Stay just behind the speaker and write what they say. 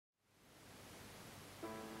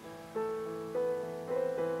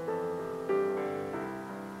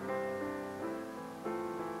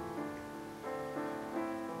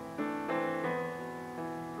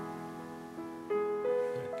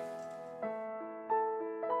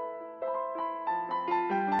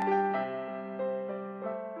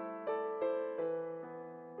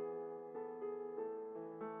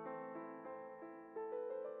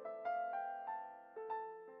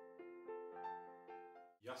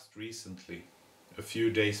Just recently, a few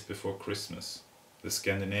days before Christmas, the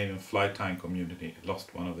Scandinavian fly tying community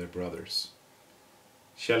lost one of their brothers.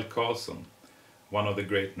 Kjell Karlsson, one of the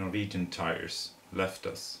great Norwegian tyers, left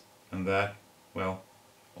us, and that, well,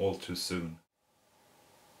 all too soon.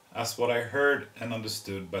 As what I heard and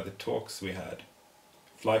understood by the talks we had,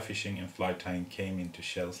 fly fishing and fly tying came into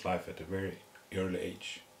Kjell's life at a very early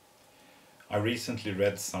age. I recently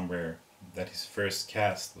read somewhere that his first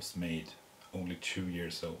cast was made only 2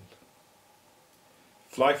 years old.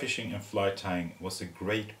 Fly fishing and fly tying was a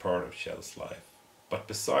great part of Kjell's life, but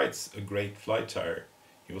besides a great fly tyer,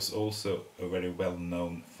 he was also a very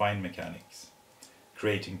well-known fine mechanic,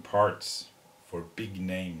 creating parts for big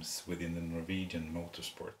names within the Norwegian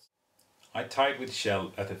motorsport. I tied with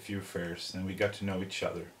Kjell at a few fairs and we got to know each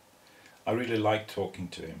other. I really liked talking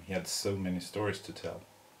to him, he had so many stories to tell.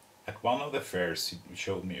 At one of the fairs he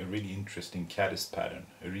showed me a really interesting caddis pattern,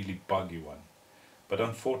 a really buggy one. But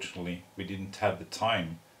unfortunately we didn't have the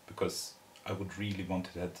time because I would really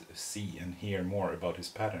wanted to see and hear more about his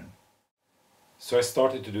pattern. So I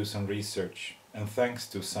started to do some research, and thanks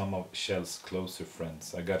to some of Kjell's closer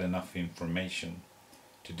friends I got enough information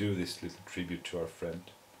to do this little tribute to our friend.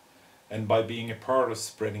 And by being a part of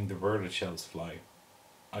spreading the word of Kjell's fly,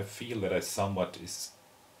 I feel that I somewhat is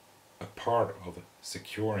a part of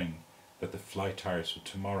securing that the fly tyers of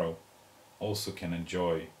tomorrow also can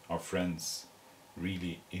enjoy our friends'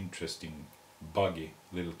 really interesting buggy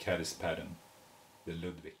little caddis pattern, the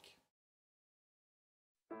Ludvik.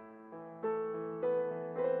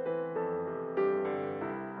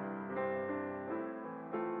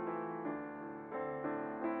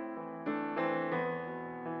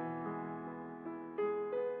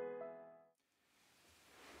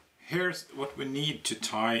 Here's what we need to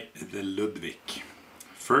tie the Ludvik.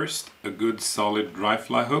 First, a good solid dry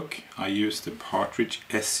fly hook. I use the Partridge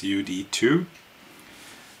SUD2.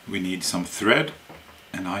 We need some thread,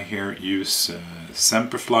 and I here use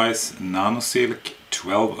Semperfli's Nanosilk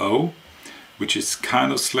 12O, which is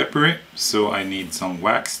kind of slippery, so I need some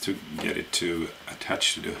wax to get it to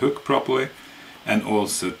attach to the hook properly, and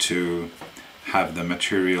also to have the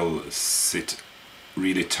material sit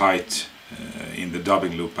really tight in the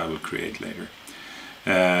dubbing loop I will create later.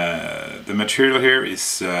 The material here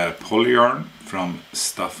is polyyarn from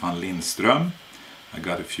Staffan Lindström. I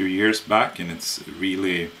got a few years back, and it's a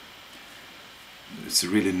really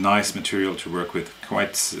nice material to work with,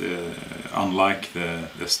 quite unlike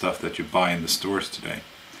the stuff that you buy in the stores today.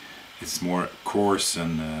 It's more coarse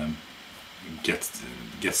and gets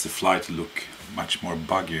the fly to look much more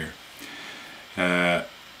buggier.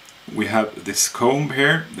 We have this comb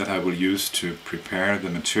here that I will use to prepare the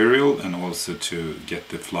material and also to get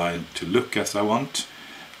the fly to look as I want.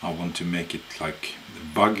 I want to make it like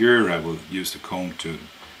buggier. I will use the comb to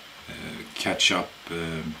catch up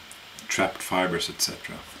trapped fibers,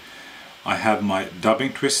 etc. I have my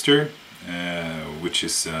dubbing twister, which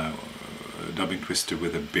is a dubbing twister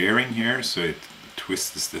with a bearing here, so it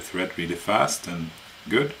twists the thread really fast and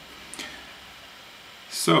good.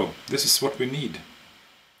 So this is what we need.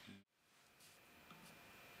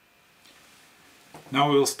 Now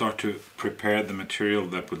we will start to prepare the material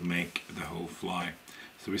that will make the whole fly.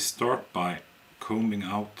 So we start by combing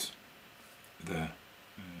out the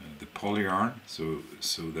polyyarn so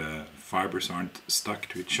the fibers aren't stuck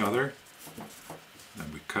to each other.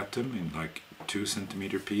 Then we cut them in like 2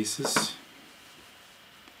 centimeter pieces.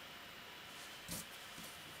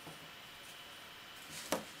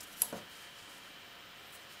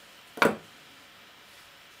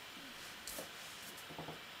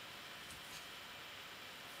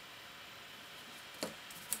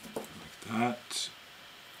 That,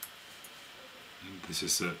 and this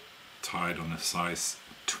is tied on a size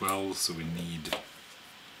 12, so we need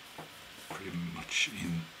pretty much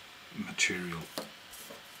in material.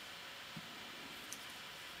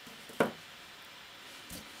 There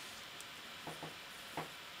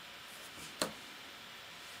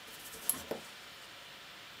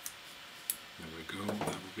we go, that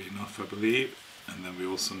will be enough, I believe. And then we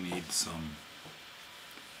also need some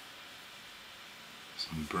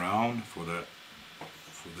brown for the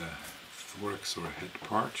thorax or head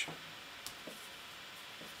part.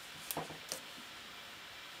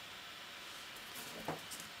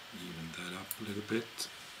 Even that up a little bit.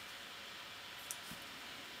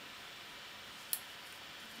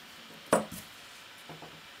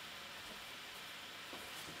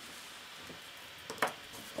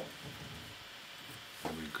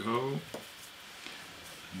 There we go.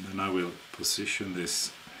 And then I will position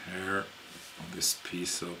this hair on this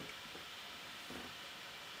piece of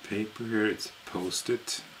paper here. It's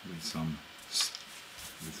post-it with some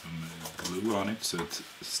with some glue on it so it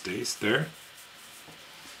stays there.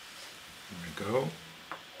 There we go.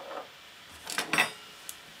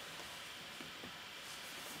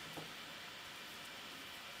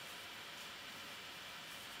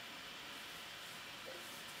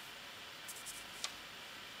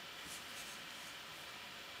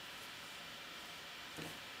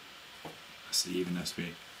 As even as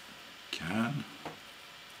we can.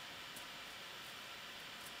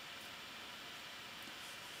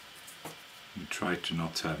 We try to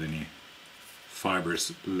not have any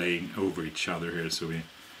fibers laying over each other here, so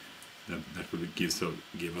that will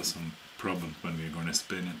give us some problems when we're going to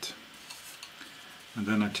spin it. And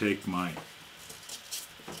then I take my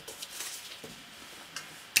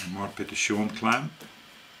Marpetition clamp,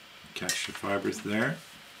 catch the fibers there,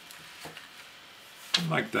 and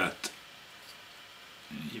like that,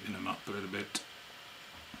 and even them up a little bit.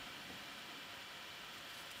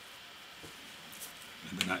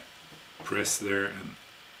 And then I press there, and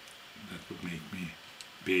that would make me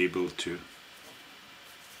be able to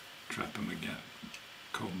trap them again,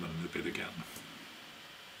 comb them a little bit again.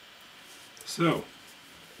 So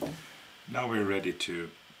now we're ready to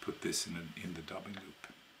put this in the dubbing loop.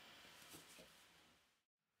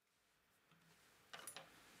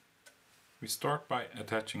 We start by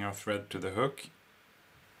attaching our thread to the hook.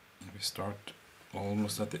 We start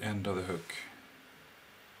almost at the end of the hook.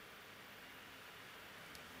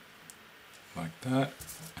 Like that,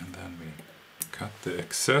 and then we cut the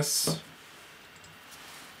excess.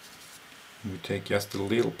 We take just a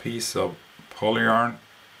little piece of poly yarn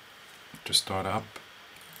to start up,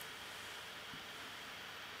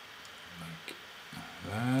 like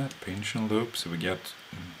that, pinch and loop, so we get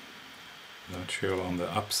the material on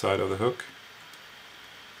the upside of the hook.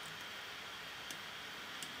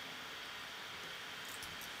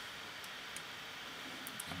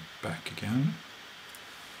 And back again.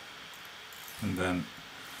 And then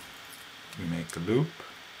we make a loop,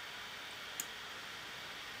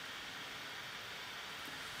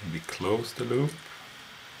 and we close the loop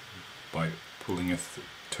by pulling a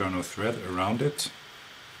turn of thread around it,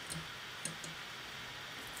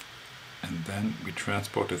 and then we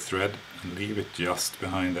transport the thread and leave it just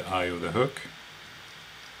behind the eye of the hook,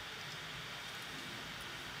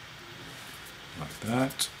 like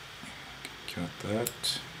that. Cut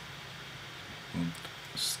that, and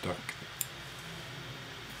stuck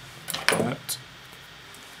that,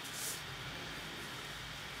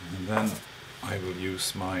 and then I will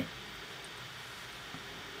use my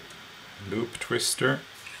loop twister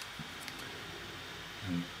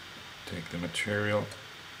and take the material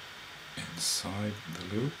inside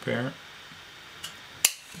the loop here,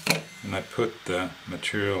 and I put the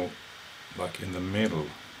material like in the middle,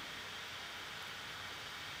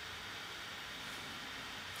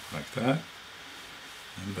 like that,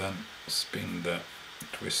 and then spin the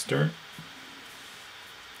twister.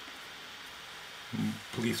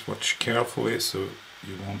 Please watch carefully so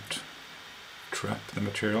you won't trap the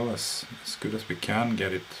material as good as we can.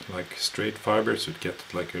 Get it like straight fibers, so it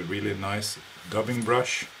gets like a really nice dubbing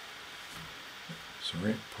brush.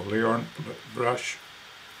 Sorry, poly yarn brush.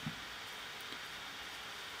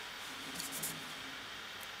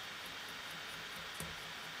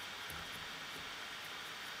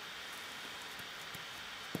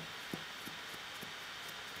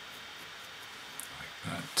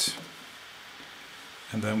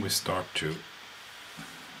 And then we start to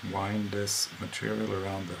wind this material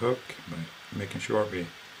around the hook by making sure we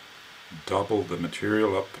double the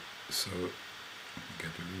material up so we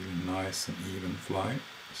get a really nice and even fly.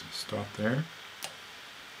 So start there.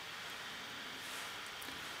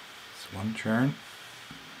 It's one turn.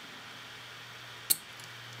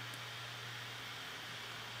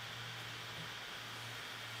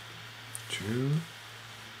 Two.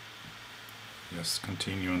 Just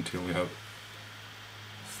continue until we have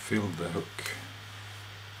filled the hook.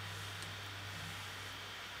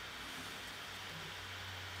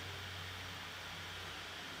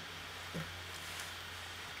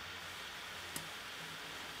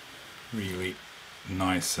 Really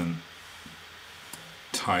nice and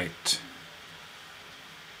tight.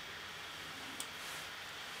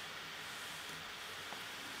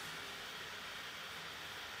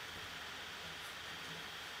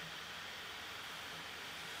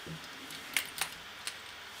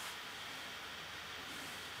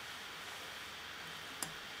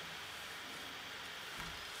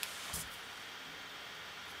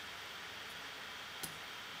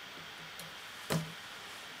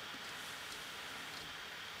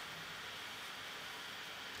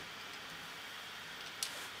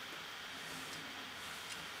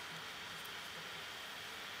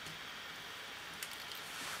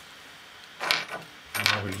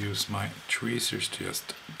 I will use my tweezers to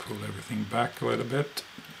just pull everything back a little bit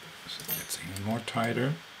so it gets even more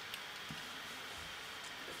tighter.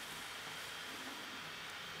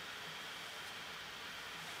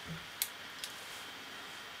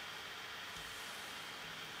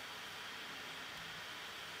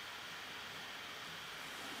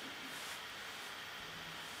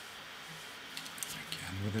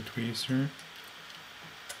 Again with a tweezer.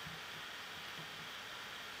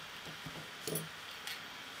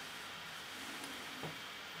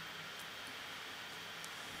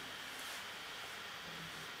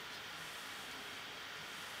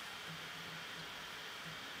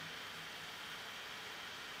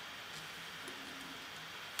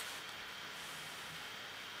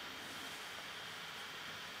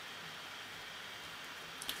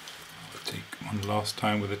 One last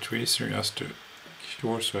time with a tweezer just to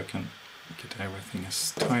sure so I can get everything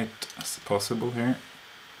as tight as possible here.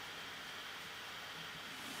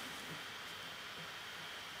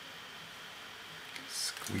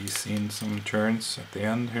 Squeeze in some turns at the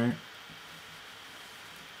end here.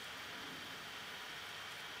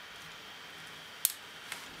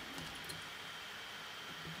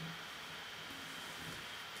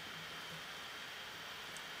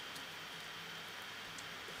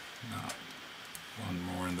 Now, one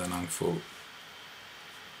more and then I'm full.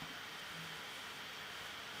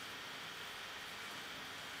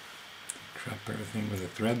 Trap everything with a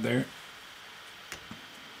thread there.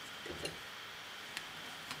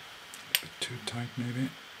 A bit too tight maybe.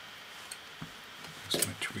 Use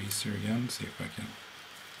my tweezer again, see if I can.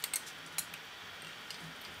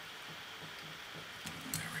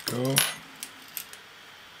 There we go.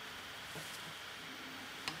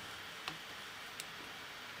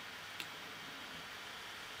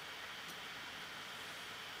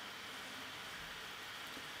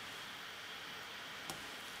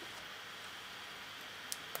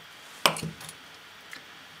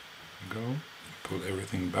 Go, pull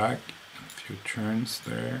everything back, a few turns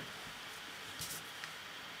there,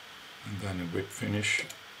 and then a whip finish.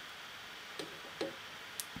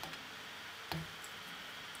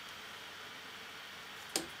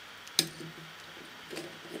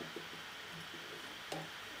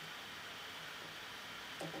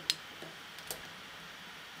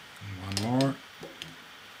 And one more.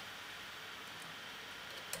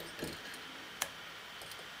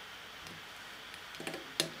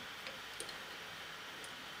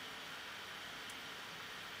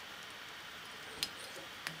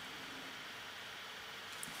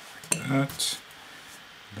 That.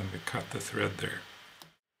 Then we cut the thread there.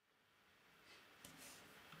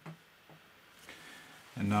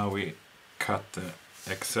 And now we cut the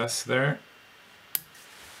excess there,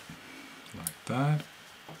 like that.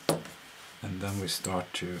 And then we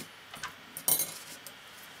start to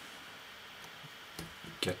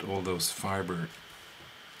get all those fiber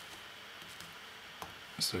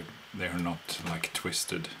so they're not like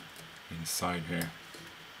twisted inside here.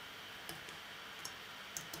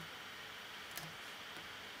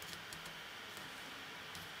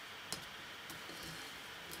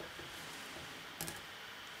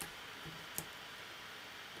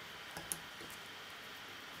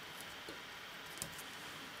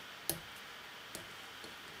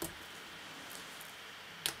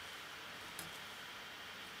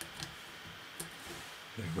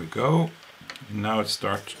 There we go. Now it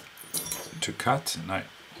starts to cut, and I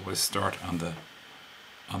always start on the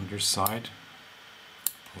underside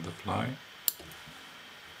of the fly.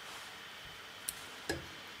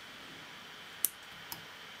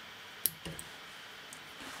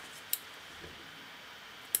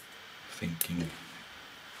 Thinking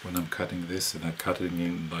when I'm cutting this, and I'm cutting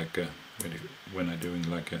in like a when I'm doing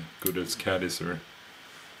like a Goodell's Caddis or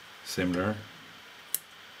similar.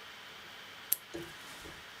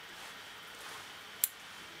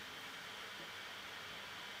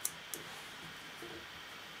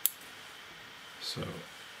 So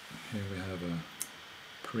here we have a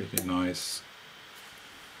pretty nice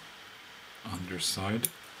underside.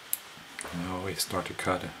 Now we start to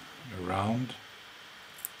cut around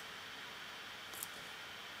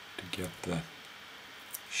to get the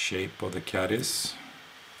shape of the caddis.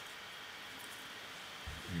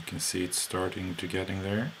 You can see it's starting to getting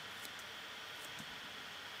there.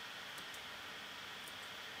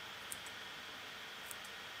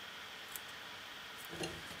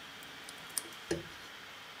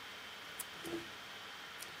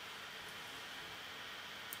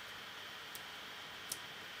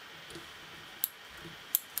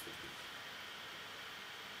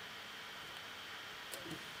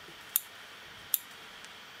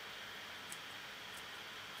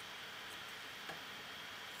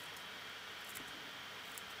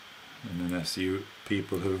 And then as you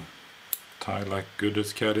people who tie like good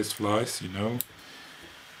as caddis flies, you know,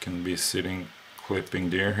 can be sitting clipping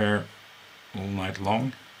deer hair all night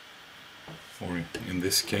long, or in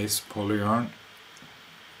this case poly yarn.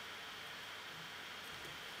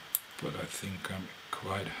 But I think I'm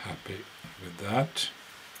quite happy with that.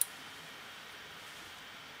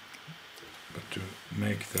 But to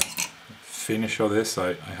make the finish of this,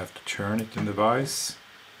 I have to turn it in the vise.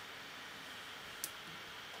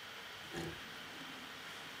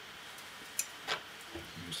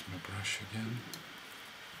 Use my brush again.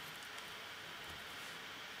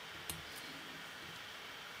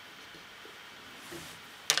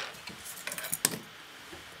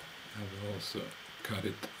 I will also cut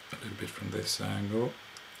it a little bit from this angle.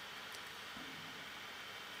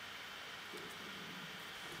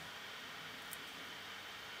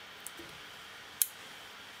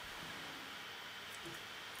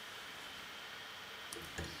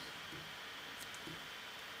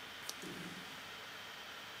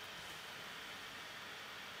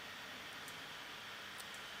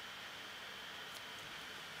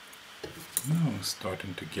 Now I'm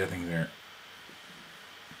starting to getting there.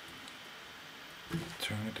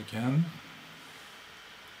 Turn it again.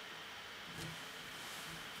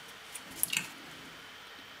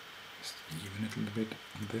 Just even it a little bit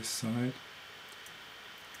on this side.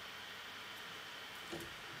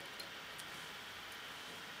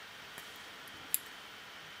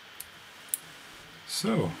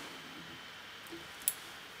 So,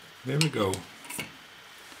 there we go.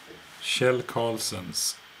 Kjell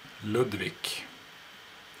Karlsson's Ludvik.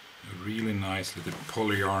 A really nice little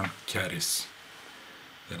poly yarn caddis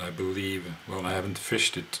that I believe, well, I haven't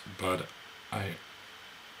fished it, but I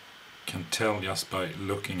can tell just by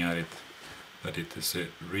looking at it that it is a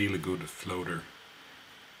really good floater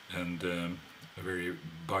and a very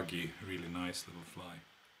buggy, really nice little fly.